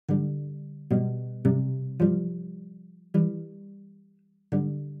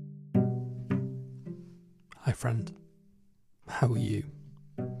friend. How are you?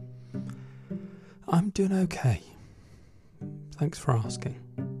 I'm doing okay. Thanks for asking.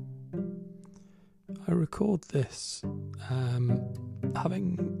 I record this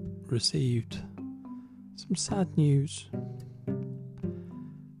having received some sad news,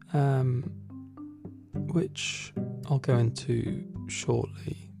 which I'll go into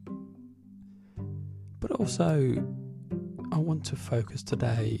shortly. But also, I want to focus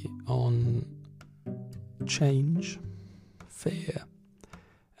today on change, fear,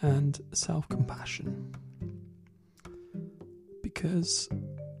 and self-compassion. Because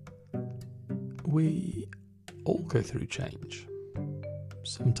we all go through change.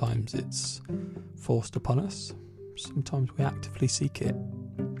 Sometimes it's forced upon us, sometimes we actively seek it,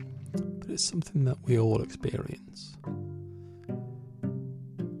 but it's something that we all experience.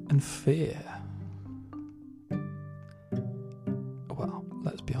 And fear, well,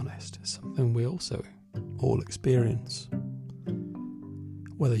 let's be honest, it's something we also all experience,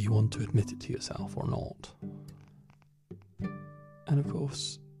 whether you want to admit it to yourself or not. And of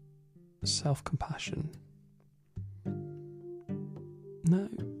course, self-compassion. Now,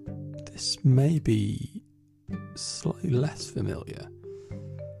 this may be slightly less familiar,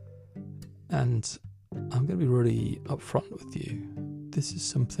 and I'm going to be really upfront with you. This is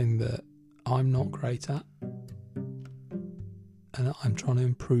something that I'm not great at, and I'm trying to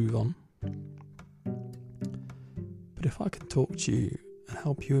improve on. But if I can talk to you and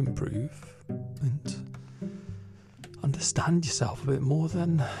help you improve and understand yourself a bit more,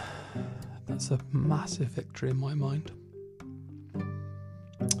 then that's a massive victory in my mind.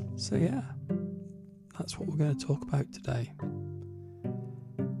 So yeah, that's what we're going to talk about today.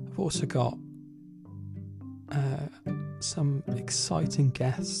 I've also got some exciting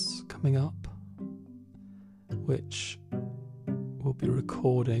guests coming up, which we'll be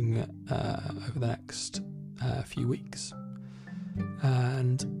recording over the next few weeks,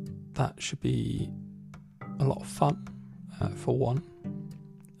 and that should be a lot of fun for one,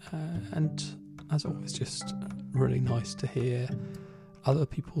 and as always, just really nice to hear other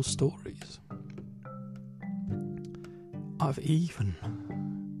people's stories. I've even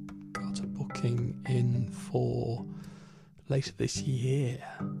got a booking in for later this year.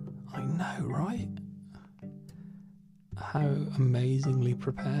 I know, right? How amazingly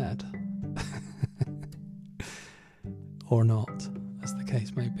prepared. Or not, as the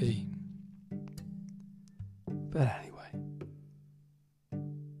case may be. But anyway,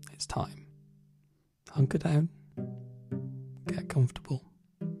 it's time. Hunker down, get comfortable,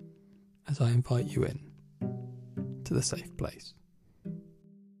 as I invite you in to the safe place.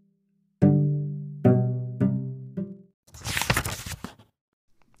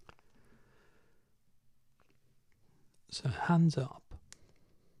 So hands up,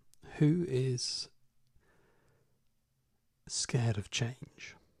 who is scared of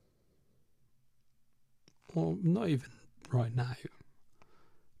change? Well, not even right now,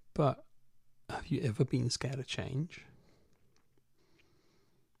 but have you ever been scared of change?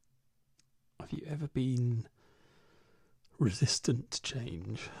 Have you ever been resistant to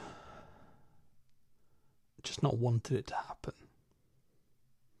change? Just not wanted it to happen?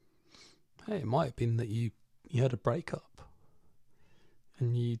 Hey, it might have been that you had a breakup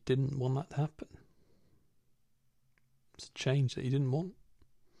and you didn't want that to happen. It's a change that you didn't want.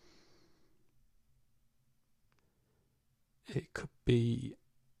 It could be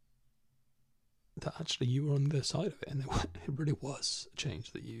that actually you were on the other side of it and it really was a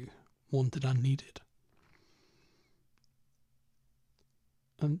change that you wanted and needed.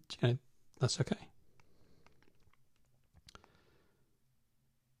 And, that's okay.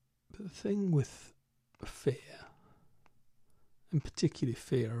 But the thing with fear, and particularly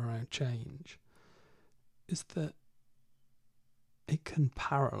fear around change, is that it can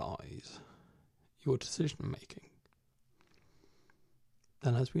paralyse your decision making.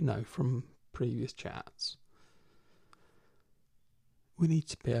 And as we know from previous chats, we need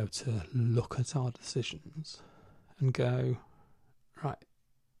to be able to look at our decisions and go, right,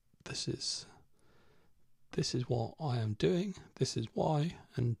 this is what I am doing, this is why,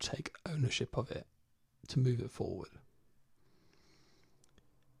 and take ownership of it to move it forward.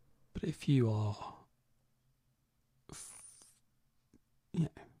 But if you are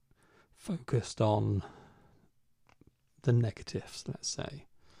focused on the negatives, let's say,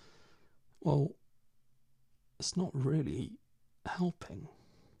 well, it's not really helping.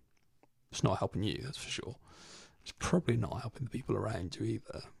 It's not helping you, that's for sure. It's probably not helping the people around you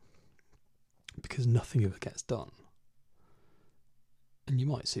either, because nothing ever gets done. And you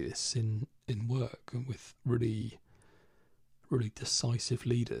might see this in work and with really, really decisive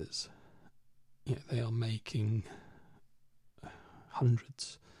leaders. they are making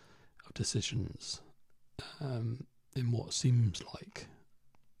hundreds of decisions in what seems like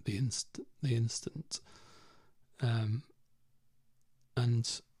the instant, and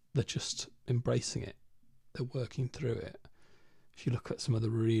they're just embracing it. They're working through it. If you look at some of the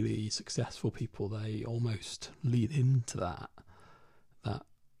really successful people, they almost lead into that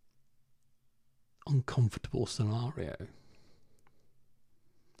uncomfortable scenario.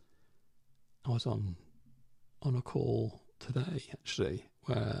 I was on a call today, actually,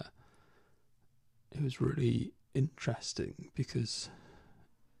 where it was really interesting because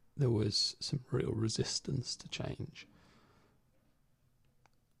there was some real resistance to change.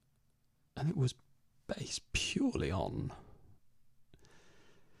 And it was based purely on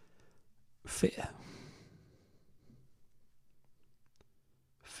fear.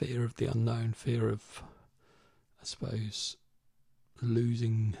 Fear of the unknown, fear of, I suppose,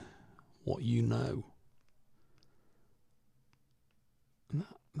 losing what you know. And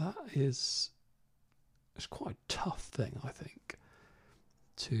that is, it's quite a tough thing, I think,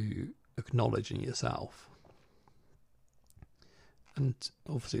 to acknowledge in yourself. And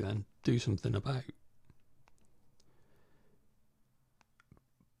obviously then do something about.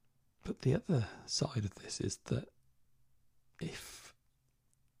 But the other side of this is that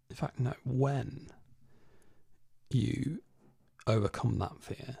when you overcome that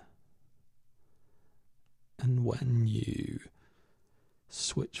fear, and when you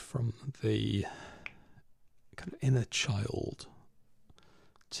switch from the kind of inner child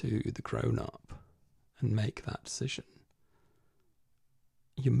to the grown-up and make that decision,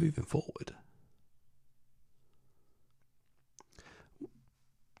 you're moving forward.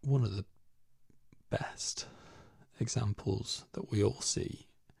 One of the best examples that we all see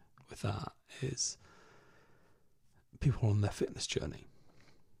with that is people on their fitness journey.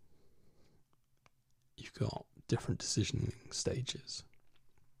 You've got different decisioning stages.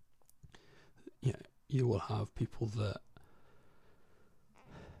 You will have people that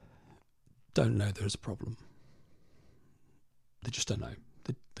don't know there's a problem. They just don't know.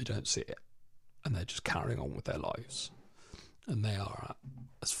 They don't see it. And they're just carrying on with their lives. And they are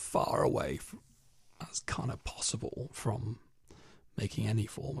as far away as kind of possible from making any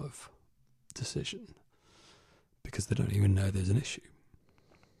form of decision, because they don't even know there's an issue.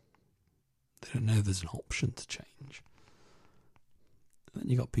 They don't know there's an option to change. And then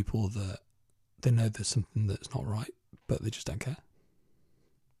you got people that they know there's something that's not right, but they just don't care.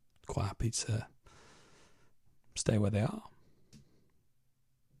 Quite happy to stay where they are,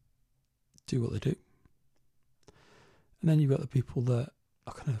 do what they do. And then you've got the people that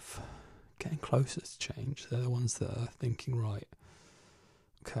are kind of getting closer to change. They're the ones that are thinking, right,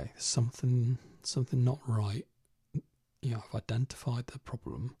 okay, there's something not right. I've identified the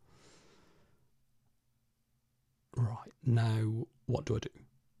problem. Right, now what do I do?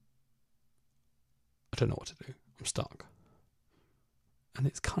 I don't know what to do. I'm stuck. And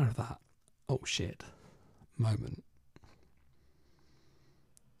it's kind of that, oh shit, moment.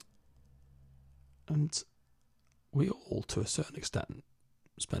 And we all, to a certain extent,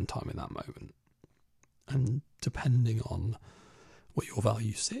 spend time in that moment. And depending on where your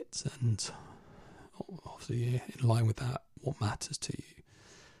value sits, and obviously in line with that, what matters to you,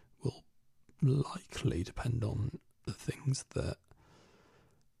 will likely depend on the things that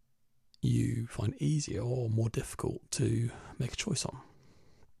you find easier or more difficult to make a choice on.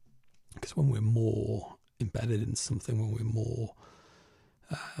 Because when we're more embedded in something, when we're more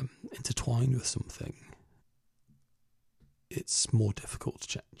intertwined with something, it's more difficult to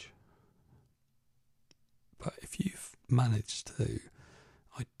change. But if you've managed to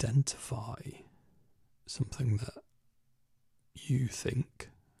identify something that you think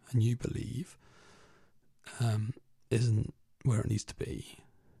and you believe isn't where it needs to be,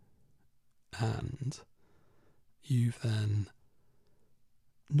 and you've then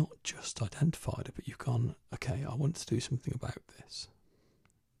not just identified it, but you've gone, okay, I want to do something about this,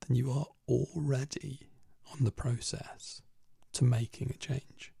 then you are already on the process to making a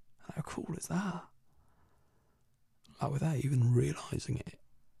change. How cool is that? Like, without even realising it,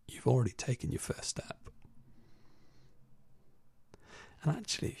 you've already taken your first step. And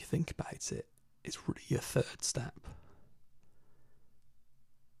actually, if you think about it, it's really your third step.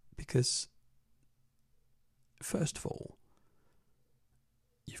 Because, first of all,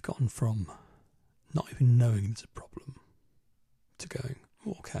 you've gone from not even knowing there's a problem to going,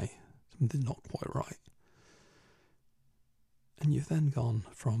 okay, something's not quite right. And you've then gone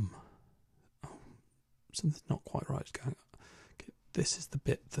from, something's not quite right, to going, okay, this is the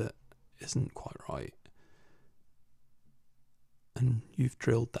bit that isn't quite right. And you've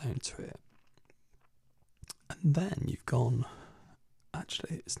drilled down to it. And then you've gone,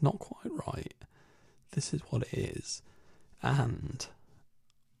 actually, it's not quite right. This is what it is. And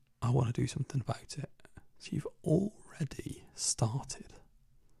I want to do something about it. So you've already started.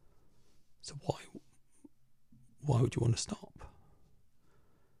 So why would you want to stop?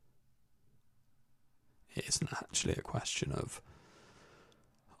 It isn't actually a question of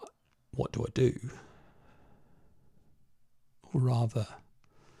what do I do? Or rather,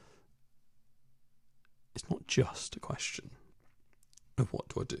 it's not just a question of what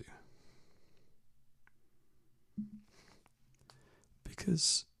do I do.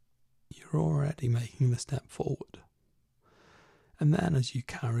 Because you're already making the step forward. And then as you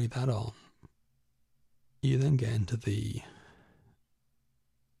carry that on, you then get into the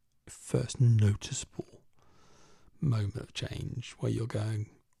first noticeable moment of change where you're going,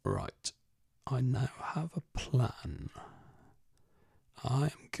 right, I now have a plan. I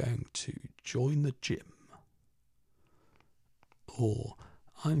am going to join the gym, or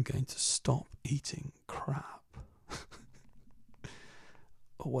I'm going to stop eating crap,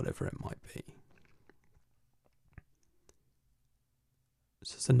 or whatever it might be.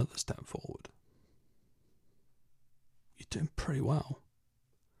 So it's another step forward. You're doing pretty well.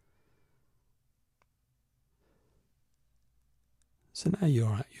 So now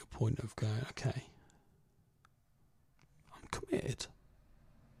you're at your point of going, okay, I'm committed.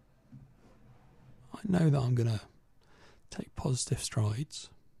 I know that I'm going to take positive strides.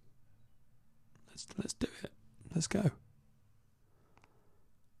 Let's do it. Let's go.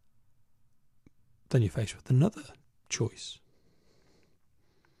 Then you're faced with another choice.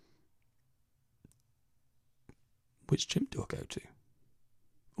 Which gym do I go to?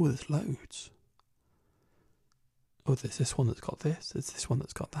 Oh, there's loads. Oh, there's this one that's got this. There's this one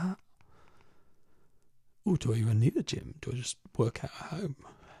that's got that. Oh, do I even need a gym? Do I just work out at home?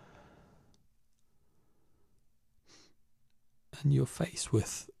 And you're faced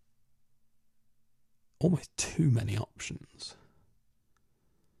with almost too many options.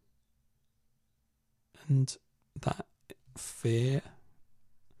 And that fear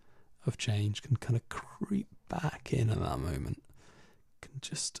of change can kind of creep back in at that moment. Can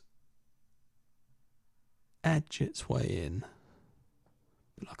just edge its way in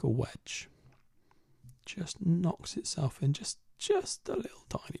like a wedge. Just knocks itself in just a little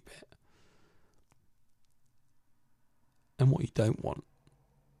tiny bit. And what you don't want,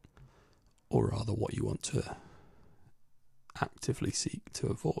 or rather what you want to actively seek to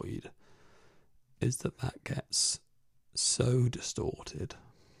avoid, is that gets so distorted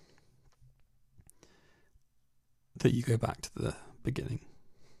that you go back to the beginning.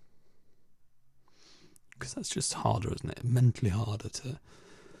 Because that's just harder, isn't it? Mentally harder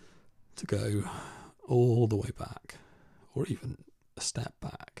to go all the way back, or even a step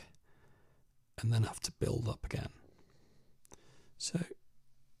back, and then have to build up again. So,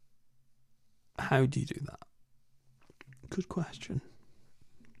 how do you do that? Good question.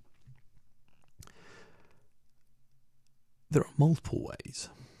 There are multiple ways.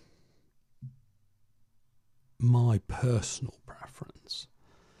 My personal preference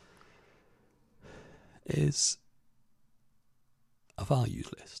is a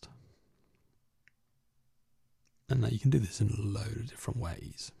values list. And now you can do this in a load of different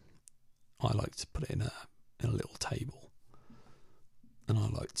ways. I like to put it in a little table. And I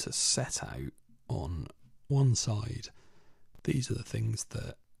like to set out on one side, these are the things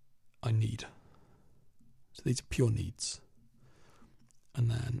that I need. So these are pure needs. And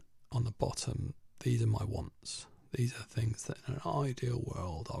then on the bottom, these are my wants. These are things that in an ideal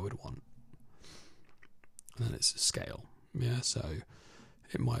world I would want. And then it's a scale. Yeah, so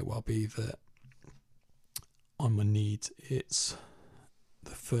it might well be that on my needs, it's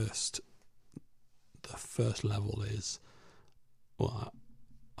the first level is, well,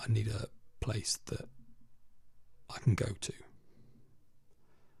 I need a place that I can go to.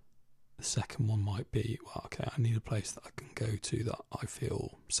 The second one might be, well, okay, I need a place that I can go to that I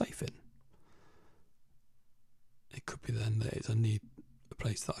feel safe in. It could be then that I need a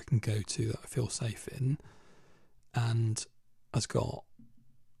place that I can go to that I feel safe in and has got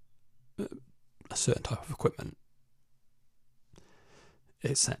a certain type of equipment,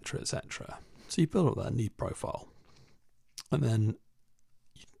 etc., etc. So you build up that need profile, and then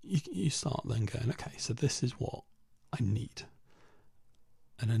you start then going, okay, so this is what I need.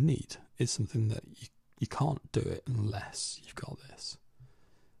 And a need is something that you can't do it unless you've got this.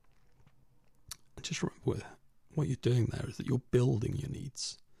 And just remember, what you're doing there is that you're building your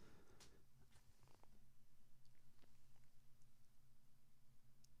needs.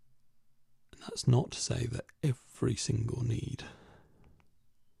 And that's not to say that every single need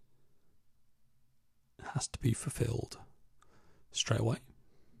has to be fulfilled straight away.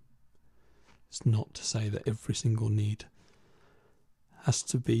 It's not to say that every single need has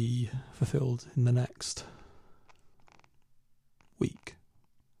to be fulfilled in the next week.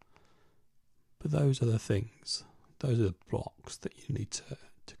 But those are the things, those are the blocks that you need to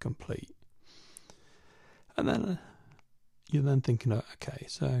complete. And then you're then thinking, okay,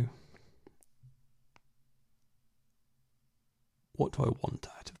 so what do I want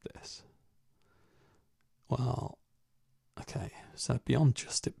out of this? Well, okay, so beyond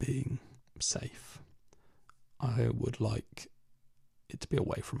just it being safe, I would like it to be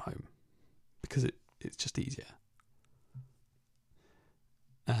away from home because it's just easier.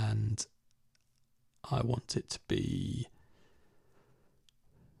 And I want it to be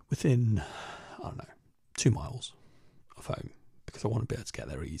within, 2 miles of home because I want to be able to get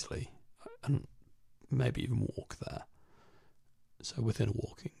there easily and maybe even walk there. So within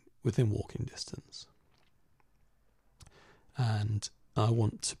walking distance. And I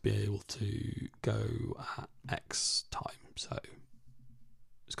want to be able to go at X time, so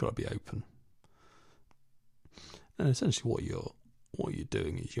it's got to be open. And essentially, what you're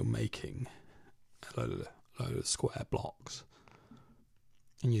doing is you're making a load of square blocks,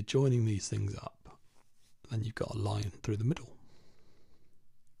 and you're joining these things up. Then you've got a line through the middle,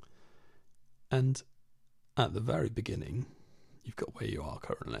 and at the very beginning, you've got where you are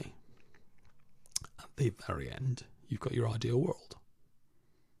currently. At the very end, you've got your ideal world.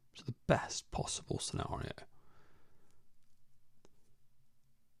 So the best possible scenario.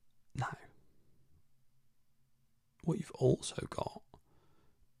 Now, what you've also got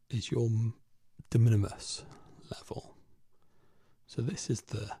is your de minimis level. So this is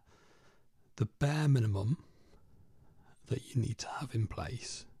the bare minimum that you need to have in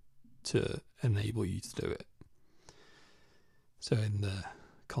place to enable you to do it. So in the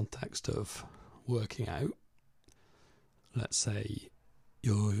context of working out, let's say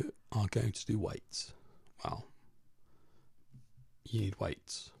you are going to do weights. Well, you need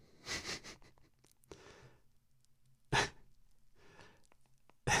weights.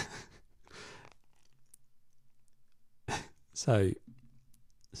 So,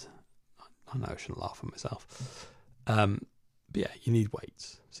 I know I shouldn't laugh at myself. But yeah, you need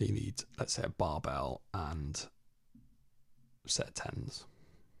weights. So you need, let's say, a barbell and a set of tens.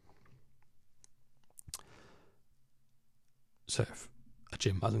 So if a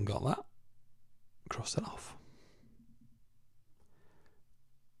gym hasn't got that, cross it off.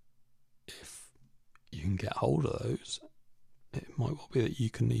 If you can get hold of those, it might well be that you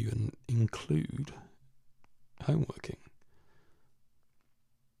can even include homeworking.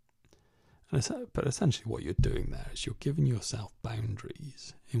 But essentially what you're doing there is you're giving yourself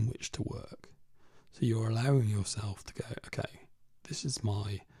boundaries in which to work. So you're allowing yourself to go, okay, this is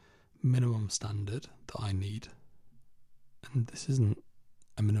my minimum standard that I need. And this isn't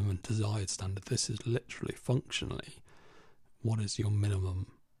a minimum desired standard. This is literally functionally what is your minimum,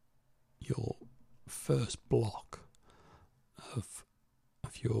 your first block of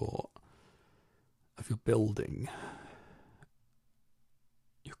your building,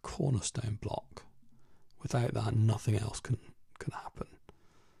 your cornerstone block. Without that, nothing else can happen.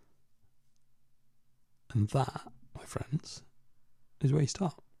 And that, my friends, is where you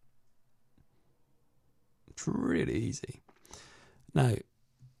start. It's really easy. Now,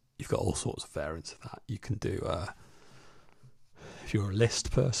 you've got all sorts of variants of that. You can do, if you're a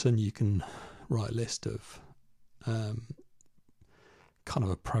list person, you can write a list of kind of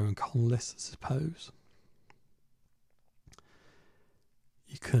a pro and con list, I suppose.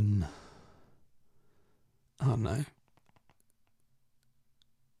 You can, I don't know,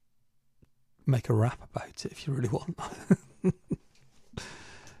 make a rap about it if you really want.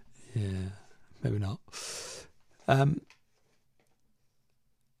 Yeah, maybe not.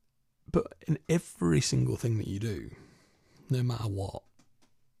 But in every single thing that you do, no matter what,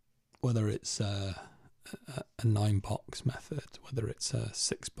 whether it's a 9-box method, whether it's a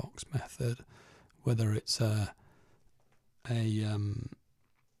 6-box method, whether it's a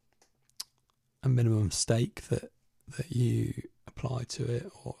minimum stake that you apply to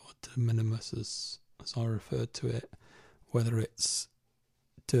it, or de minimis as I referred to it, whether it's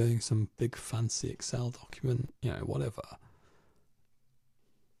doing some big fancy Excel document, whatever,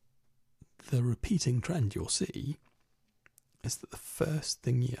 the repeating trend you'll see is that the first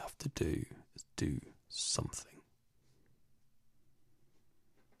thing you have to do is do something.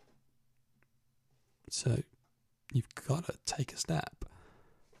 So you've got to take a step.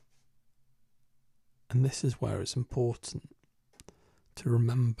 And this is where it's important to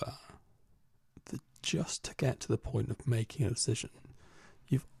remember that just to get to the point of making a decision,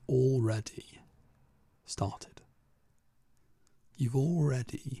 you've already started. You've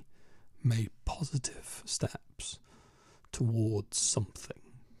already made positive steps towards something.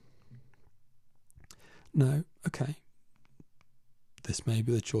 Now, okay, this may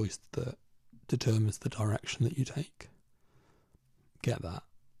be the choice that determines the direction that you take. Get that.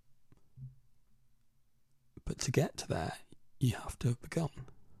 But to get to there, you have to have begun.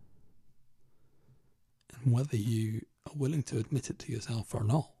 And whether you are willing to admit it to yourself or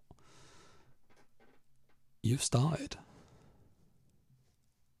not, you've started.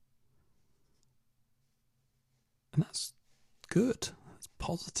 And that's good. That's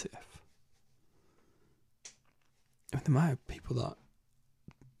positive. I mean, the amount of people that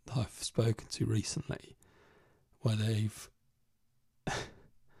I've spoken to recently where they've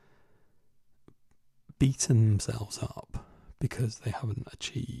beaten themselves up because they haven't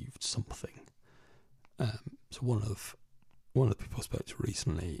achieved something. So one of the people I spoke to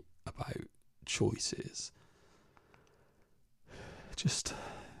recently about choices, just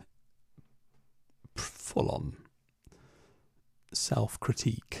full on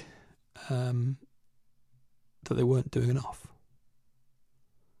self-critique, that they weren't doing enough,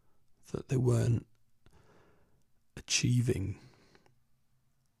 that they weren't achieving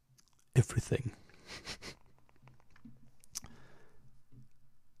everything.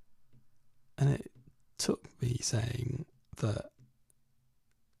 And it took me saying that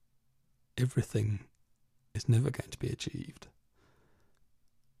everything is never going to be achieved.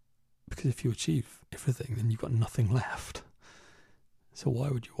 Because if you achieve everything, then you've got nothing left. So why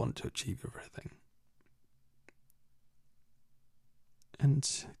would you want to achieve everything? And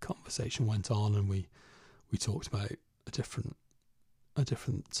conversation went on, and we talked about a different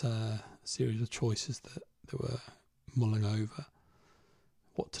series of choices that they were mulling over,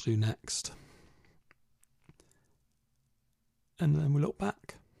 what to do next. And then we looked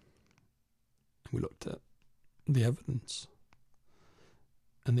back, and we looked at the evidence.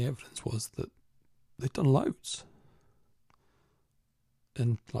 And the evidence was that they'd done loads.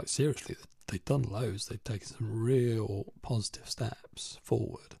 And, like, seriously, they'd done loads. They'd taken some real positive steps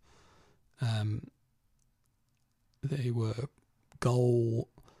forward. They were goal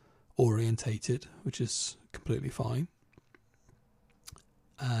orientated, which is completely fine.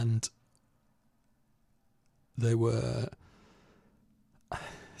 And they were,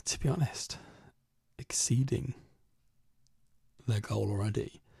 to be honest, exceeding their goal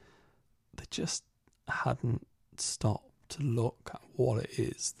already. They just hadn't stopped to look at what it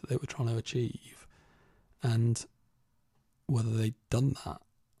is that they were trying to achieve and whether they'd done that.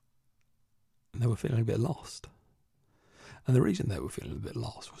 And they were feeling a bit lost. And the reason they were feeling a bit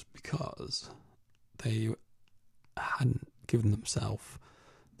lost was because they hadn't given themselves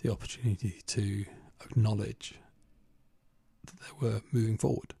the opportunity to acknowledge that they were moving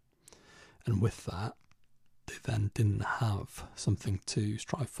forward. And with that, they then didn't have something to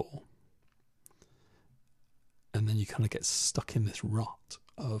strive for. And then you kind of get stuck in this rut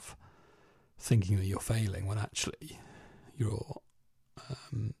of thinking that you're failing when actually you're,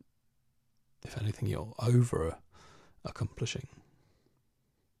 if anything, you're over accomplishing.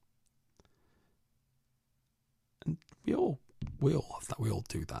 And we all have that. We all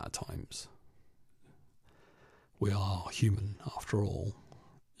do that at times. We are human after all.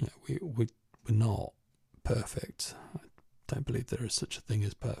 You know, we're not perfect. I don't believe there is such a thing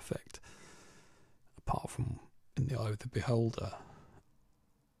as perfect, apart from in the eye of the beholder,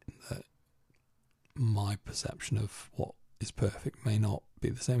 in that my perception of what is perfect may not be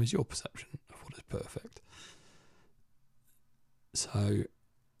the same as your perception of what is perfect. So,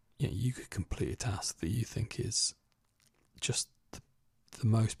 you know, you could complete a task that you think is just the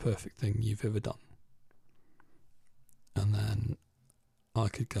most perfect thing you've ever done. And then I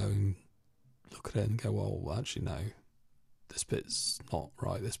could go and look at it and go, well, actually, no, this bit's not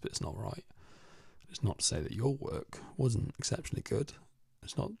right, this bit's not right. It's not to say that your work wasn't exceptionally good.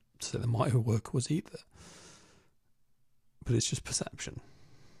 It's not to say that my work was either. But it's just perception.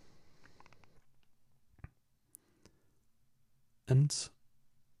 And,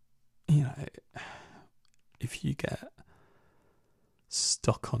 you know, if you get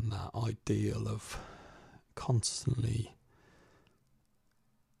stuck on that ideal of constantly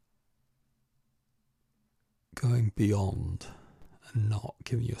going beyond and not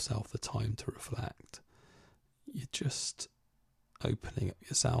giving yourself the time to reflect, you're just opening up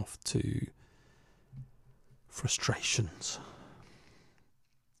yourself to frustrations.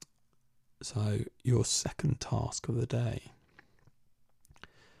 So your second task of the day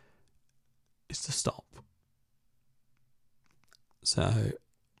is to stop. So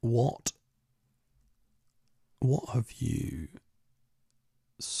what have you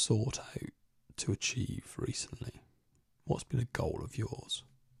sought out to achieve recently? What's been a goal of yours?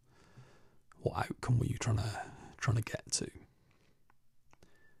 What outcome were you trying to get to?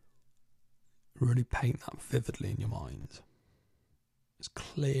 Really paint that vividly in your mind, as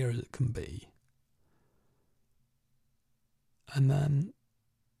clear as it can be, and then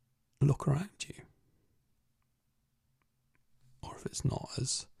look around you. Or if it's not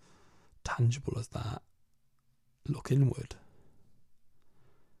as tangible as that, look inward.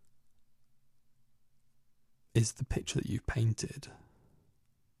 Is the picture that you've painted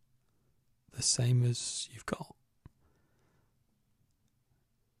the same as you've got?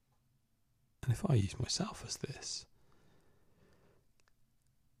 And if I use myself as this,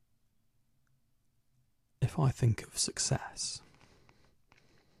 if I think of success,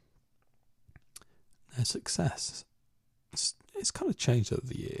 now success, it's kind of changed over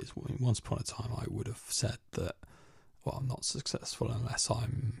the years. Once upon a time I would have said that, well, I'm not successful unless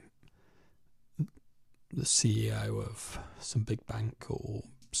I'm the CEO of some big bank or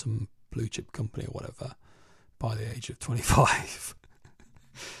some blue chip company or whatever by the age of 25,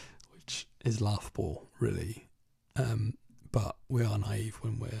 which is laughable, really. But we are naive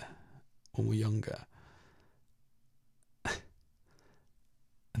when we're younger,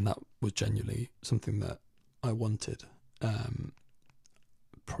 and that was genuinely something that I wanted.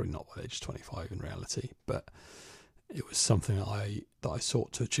 Probably not by the age of 25 in reality, but it was something that I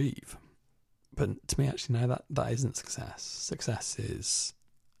sought to achieve. But to me, actually, no, that isn't success. Success is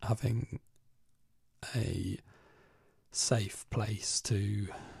having a safe place to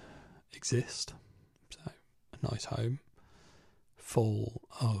exist. So, a nice home full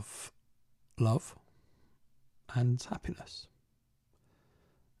of love and happiness.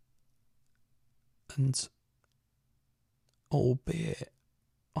 And albeit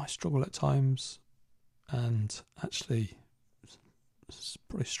I struggle at times, and actually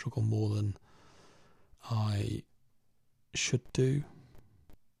probably struggle more than I should do,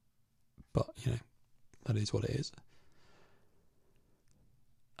 but that is what it is.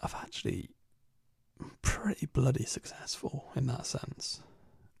 I've actually pretty bloody successful in that sense.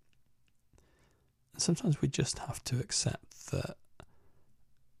 And sometimes we just have to accept that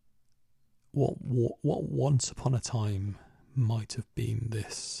what once upon a time might have been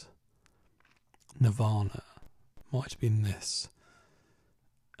this nirvana, might have been this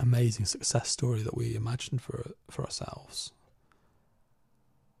amazing success story that we imagined for ourselves.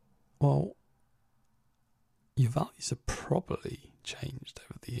 Well, your values have probably changed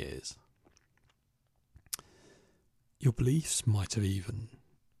over the years. Your beliefs might have even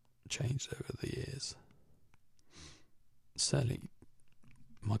changed over the years. Certainly,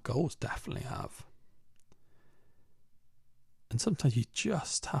 my goals definitely have. And sometimes you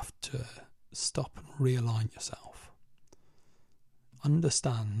just have to stop and realign yourself.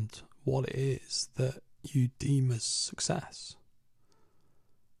 Understand what it is that you deem as success.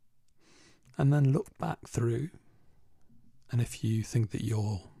 And then look back through, and if you think that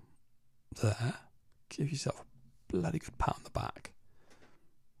you're there, give yourself a bloody good pat on the back.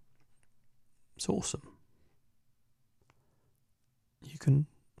 It's awesome. You can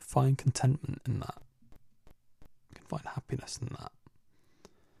find contentment in that. You can find happiness in that.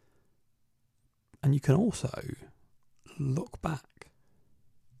 And you can also look back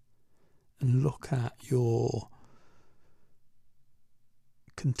and look at your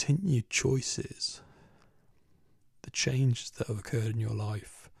continued choices, the changes that have occurred in your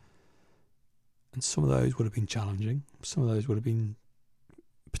life. And some of those would have been challenging. Some of those would have been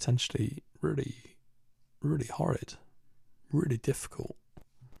potentially really, really horrid, really difficult.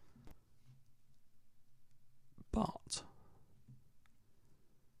 But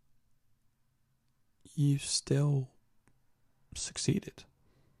you still succeeded,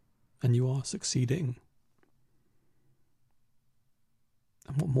 and you are succeeding.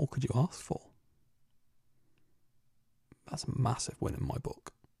 And what more could you ask for? That's a massive win in my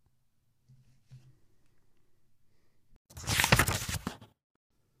book.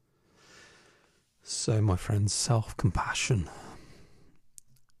 So, my friends, self-compassion.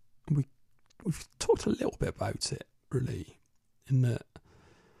 We've talked a little bit about it, really, in that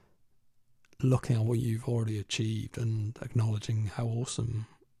looking at what you've already achieved and acknowledging how awesome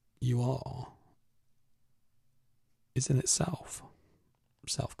you are is in itself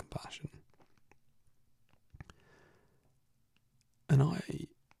self-compassion. And I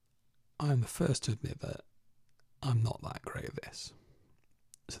am the first to admit that I'm not that great at this.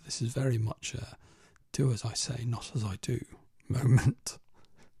 So this is very much a do as I say, not as I do moment.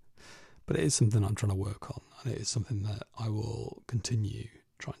 But it is something I'm trying to work on, and it is something that I will continue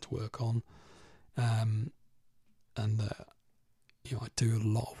trying to work on. And that, I do a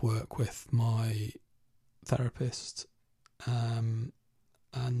lot of work with my therapist, and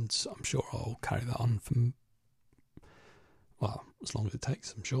I'm sure I'll carry that on from, well, as long as it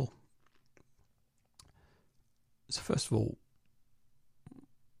takes, I'm sure. So first of all,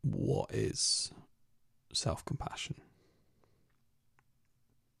 what is self-compassion?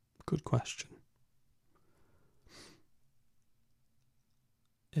 Good question.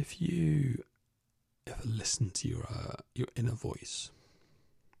 If you ever listen to your inner voice,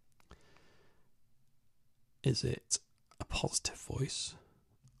 is it a positive voice,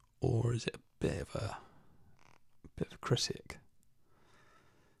 or is it a bit of a critic?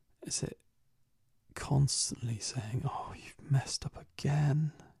 Is it constantly saying, "Oh, you've messed up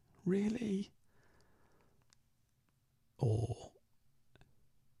again, really?" Or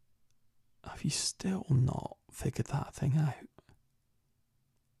have you still not figured that thing out?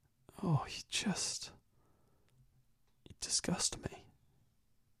 Oh, you disgust me.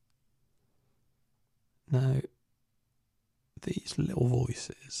 Now, these little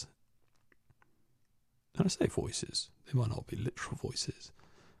voices, and I say voices, they might not be literal voices,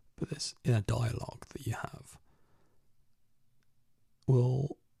 but this inner dialogue that you have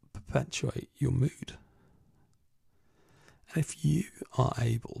will perpetuate your mood. And if you are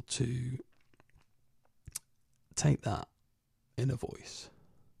able to take that inner voice,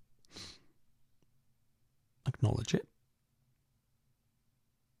 acknowledge it,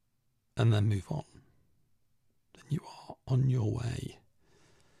 and then move on, then you are on your way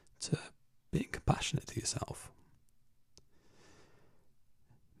to being compassionate to yourself.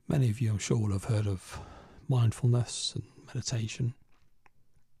 Many of you, I'm sure, will have heard of mindfulness and meditation,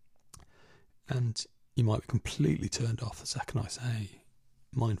 and you might be completely turned off the second I say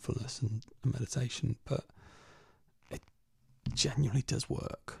mindfulness and meditation, but it genuinely does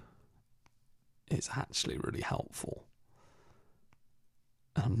work. It's actually really helpful.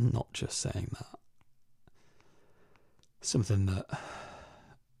 And I'm not just saying that. Something that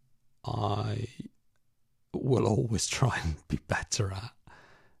I will always try and be better at.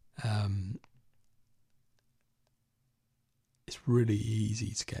 It's really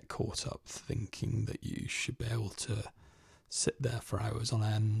easy to get caught up thinking that you should be able to sit there for hours on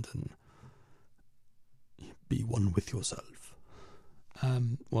end and be one with yourself.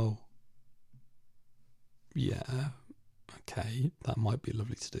 Well, yeah, okay, that might be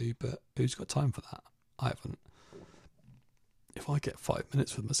lovely to do, but who's got time for that? I haven't. If I get 5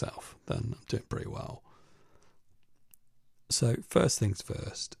 minutes with myself, then I'm doing pretty well. So first things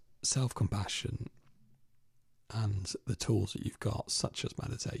first, self-compassion and the tools that you've got, such as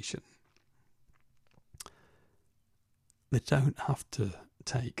meditation, they don't have to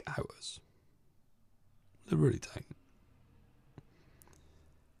take hours. They really don't.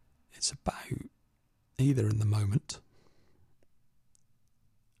 It's about either in the moment,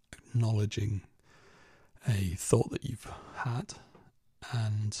 acknowledging a thought that you've had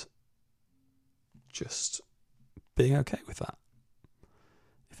and just being okay with that.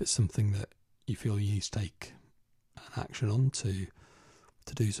 If it's something that you feel you need to take an action on to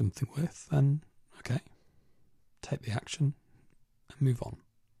do something with, then okay, take the action and move on.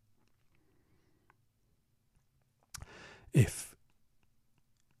 If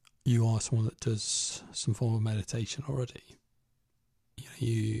you are someone that does some form of meditation already,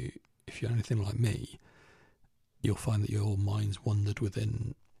 if you're anything like me, you'll find that your mind's wandered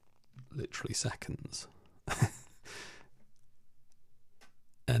within literally seconds.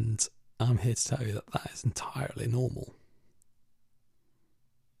 And I'm here to tell you that that is entirely normal.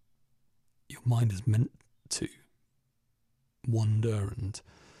 Your mind is meant to wander and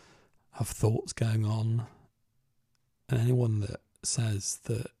have thoughts going on. And anyone that says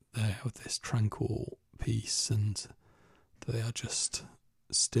that they have this tranquil peace and that they are just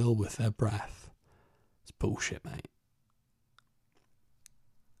still with their breath, it's bullshit, mate.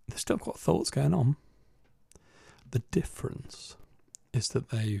 They've still got thoughts going on. The difference is that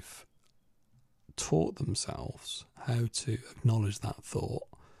they've taught themselves how to acknowledge that thought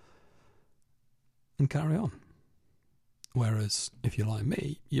and carry on. Whereas if you're like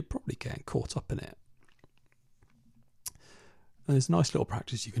me, you're probably getting caught up in it. And there's a nice little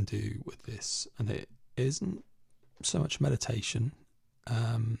practice you can do with this, and it isn't so much meditation,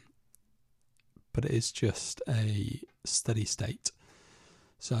 but it is just a steady state.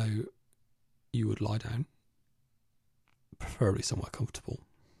 So you would lie down, preferably somewhere comfortable,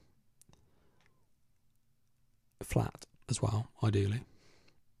 flat as well, ideally,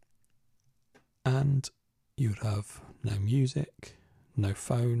 and you would have no music, no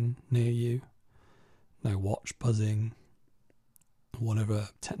phone near you, no watch buzzing, whatever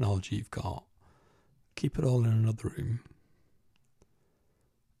technology you've got. Keep it all in another room,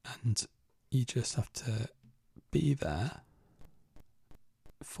 And you just have to be there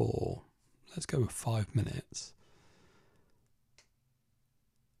for, let's go with 5 minutes.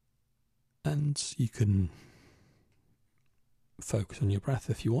 And you can focus on your breath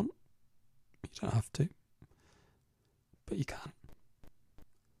if you want. You don't have to, but you can.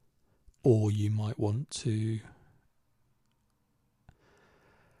 Or you might want to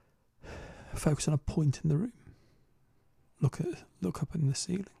focus on a point in the room. Look up in the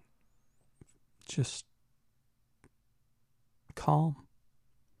ceiling. Just calm.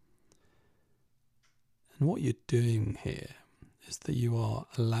 And what you're doing here is that you are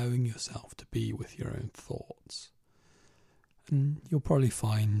allowing yourself to be with your own thoughts. And you'll probably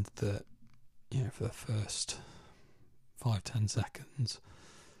find that, for the first 5-10 seconds,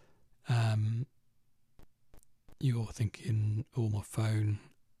 you're thinking, oh, my phone,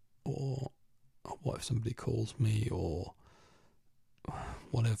 or what if somebody calls me, or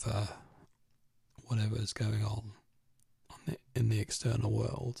whatever is going on in the external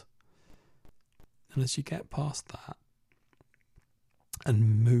world. And as you get past that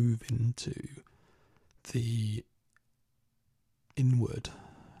and move into the inward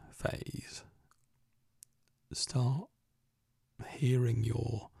phase, start hearing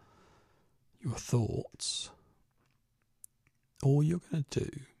your thoughts. All you're going to do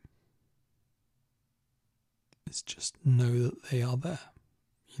is just know that they are there.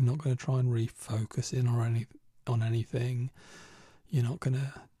 You're not going to try and refocus in on anything. You're not going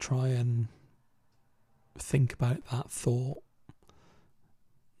to try and think about that thought.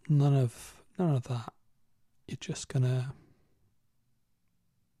 None of that. You're just going to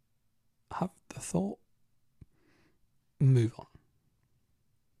have the thought, move on.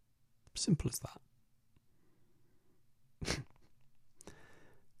 Simple as that.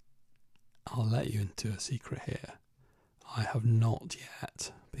 I'll let you into a secret here. I have not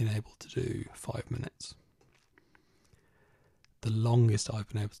yet been able to do 5 minutes. The longest I've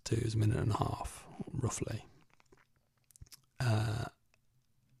been able to do is 1.5 minutes, roughly.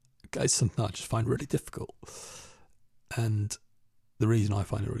 It's something I just find really difficult. And the reason I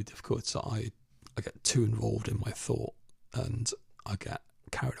find it really difficult is that I get too involved in my thought and I get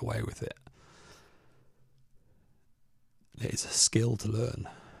carried away with it. It's a skill to learn.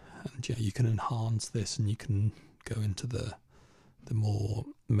 And you can enhance this, and you can go into the more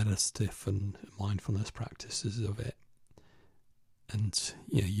meditative and mindfulness practices of it, and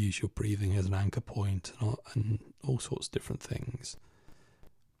use your breathing as an anchor point and all sorts of different things.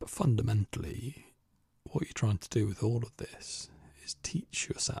 But fundamentally, what you're trying to do with all of this is teach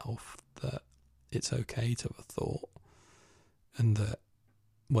yourself that it's okay to have a thought, and that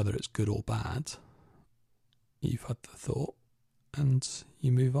whether it's good or bad, you've had the thought and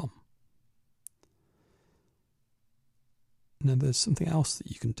you move on. Now, there's something else that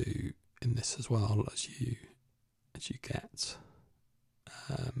you can do in this as well as you get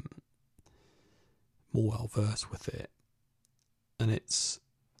more well versed with it, and it's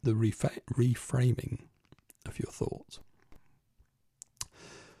the reframing of your thoughts.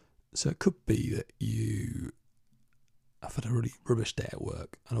 So it could be that you have had a really rubbish day at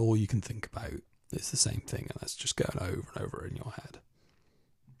work, and all you can think about is the same thing, and that's just going over and over in your head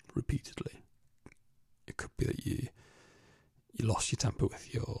repeatedly. It could be that you lost your temper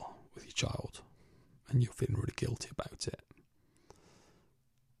with your child, and you're feeling really guilty about it.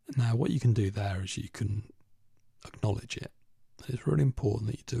 Now, what you can do there is you can acknowledge it. It's really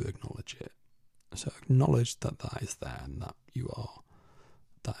important that you do acknowledge it. So acknowledge that is there, and that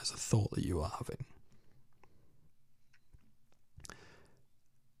is a thought that you are having.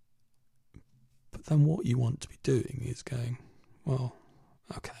 But then what you want to be doing is going, well,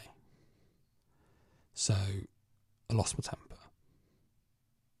 okay, so I lost my temper.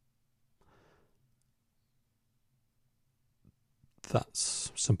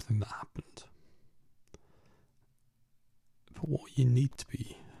 That's something that happened. But what you need to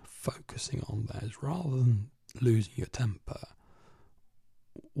be focusing on there is, rather than losing your temper,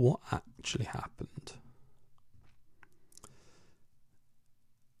 what actually happened?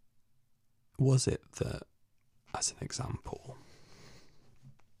 Was it that, as an example,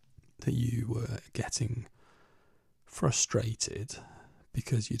 that you were getting frustrated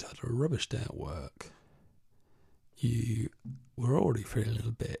because you'd had a rubbish day at work? You were already feeling a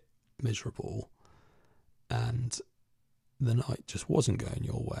little bit miserable, and the night just wasn't going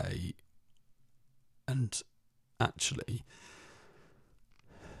your way, and actually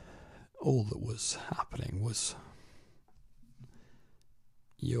all that was happening was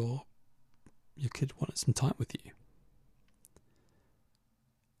your kid wanted some time with you,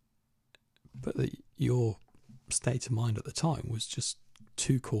 but your state of mind at the time was just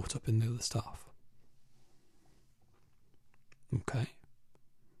too caught up in the other stuff. Okay.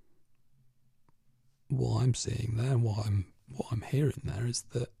 What I'm seeing there, and what I'm hearing there, is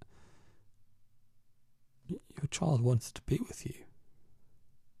that your child wants to be with you.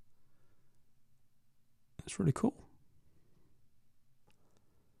 It's really cool.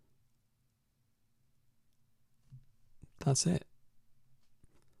 That's it.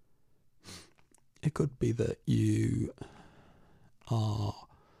 It could be that you are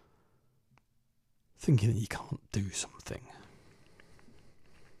thinking that you can't do something.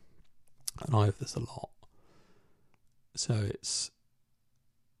 And I have this a lot. So it's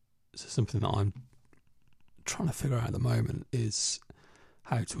something that I'm trying to figure out at the moment, is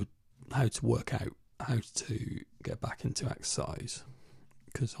how to work out how to get back into exercise,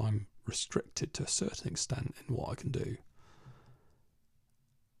 because I'm restricted to a certain extent in what I can do.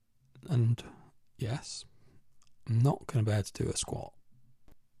 And yes, I'm not going to be able to do a squat.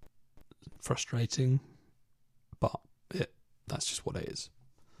 Frustrating, but that's just what it is.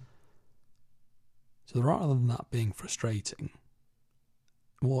 So rather than that being frustrating,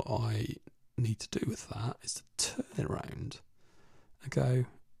 what I need to do with that is to turn it around and go,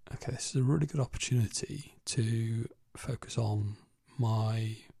 okay, this is a really good opportunity to focus on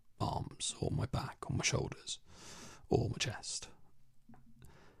my arms or my back or my shoulders or my chest.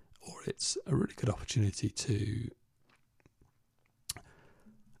 Or it's a really good opportunity to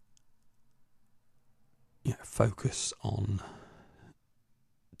focus on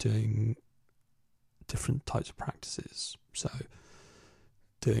doing different types of practices. So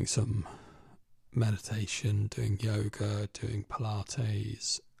doing some meditation, doing yoga, doing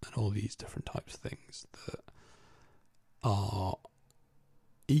Pilates, and all these different types of things that are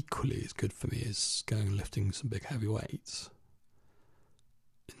equally as good for me as going and lifting some big heavy weights.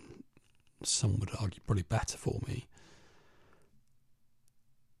 Some would argue probably better for me.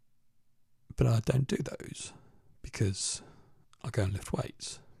 But I don't do those because I go and lift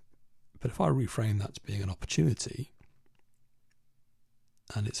weights. But if I reframe that to being an opportunity,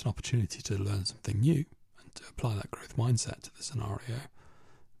 and it's an opportunity to learn something new and to apply that growth mindset to the scenario,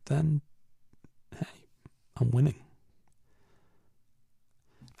 then, hey, I'm winning.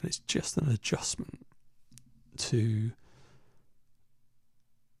 And it's just an adjustment to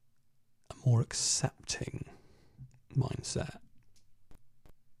a more accepting mindset.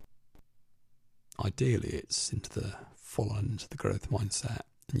 Ideally, it's into the growth mindset,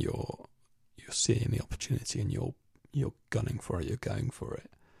 and you're seeing the opportunity and you're gunning for it, you're going for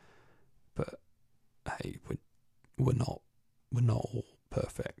it. But hey, we're not all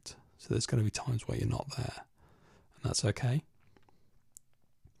perfect. So there's going to be times where you're not there, and that's okay.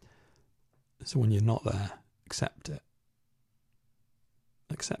 So when you're not there, accept it.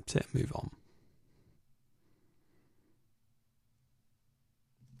 Accept it and move on.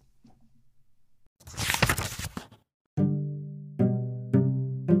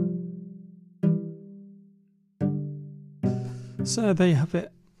 So there you have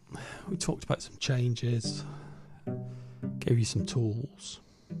it. We talked about some changes, gave you some tools,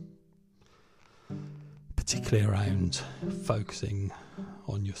 particularly around focusing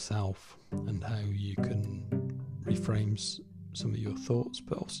on yourself and how you can reframe some of your thoughts,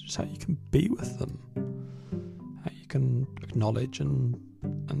 but also just how you can be with them, how you can acknowledge and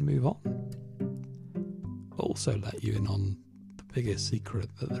move on. Also let you in on the biggest secret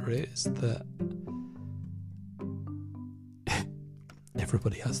that there is, that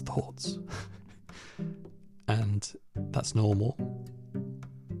everybody has thoughts and that's normal.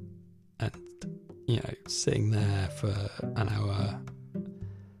 And sitting there for an hour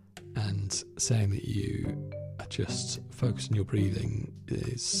and saying that you are just focused on your breathing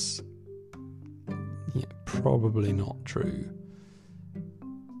is probably not true.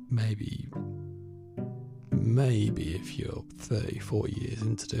 Maybe if you're 30, 40 years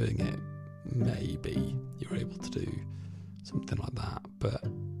into doing it, maybe you're able to do something like that, but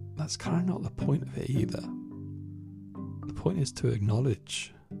that's kind of not the point of it either. The point is to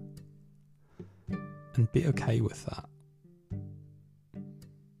acknowledge and be okay with that.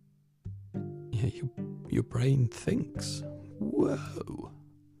 Your brain thinks. Whoa.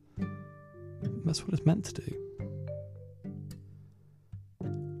 That's what it's meant to do.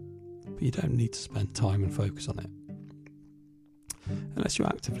 But you don't need to spend time and focus on it. Unless you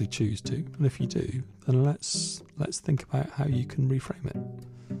actively choose to. And if you do, then let's think about how you can reframe it.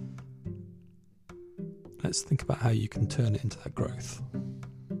 Let's think about how you can turn it into that growth.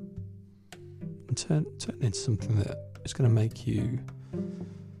 And turn it into something that is going to make you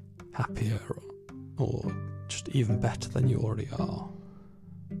happier or just even better than you already are.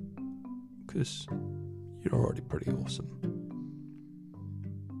 Because you're already pretty awesome.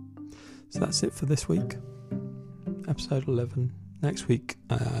 So that's it for this week, episode 11. Next week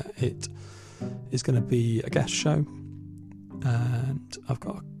it is going to be a guest show, and I've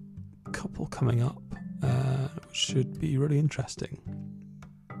got a couple coming up which should be really interesting.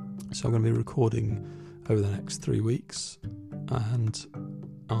 So I'm going to be recording over the next 3 weeks, and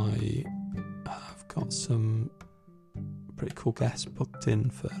I have got some pretty cool guests booked in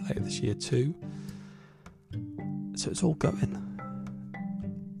for later this year too. So it's all going.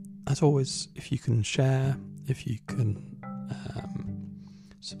 As always, if you can share, if you can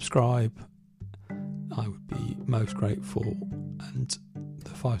subscribe, I would be most grateful, and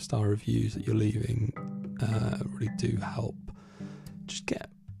the 5-star reviews that you're leaving really do help just get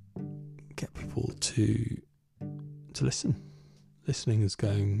people to listen. Listening is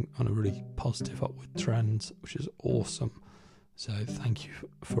going on a really positive upward trend, which is awesome. So thank you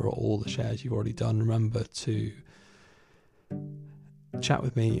for all the shares you've already done. Remember to chat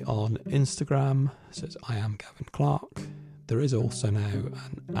with me on Instagram. So it's I am Gavin Clark. There is also now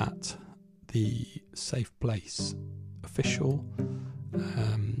an at the Safe Place official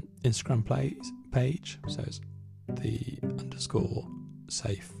Instagram page. So it's the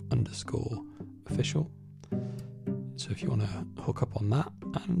 _safe_official. So if you want to hook up on that,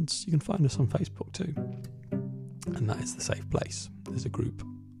 and you can find us on Facebook too. And that is the Safe Place. There's a group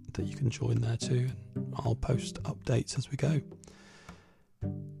that you can join there too, and I'll post updates as we go.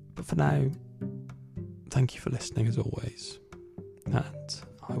 But for now, thank you for listening as always, and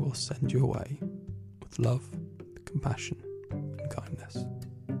I will send you away with love, compassion and kindness.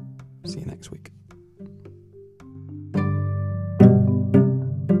 See you next week.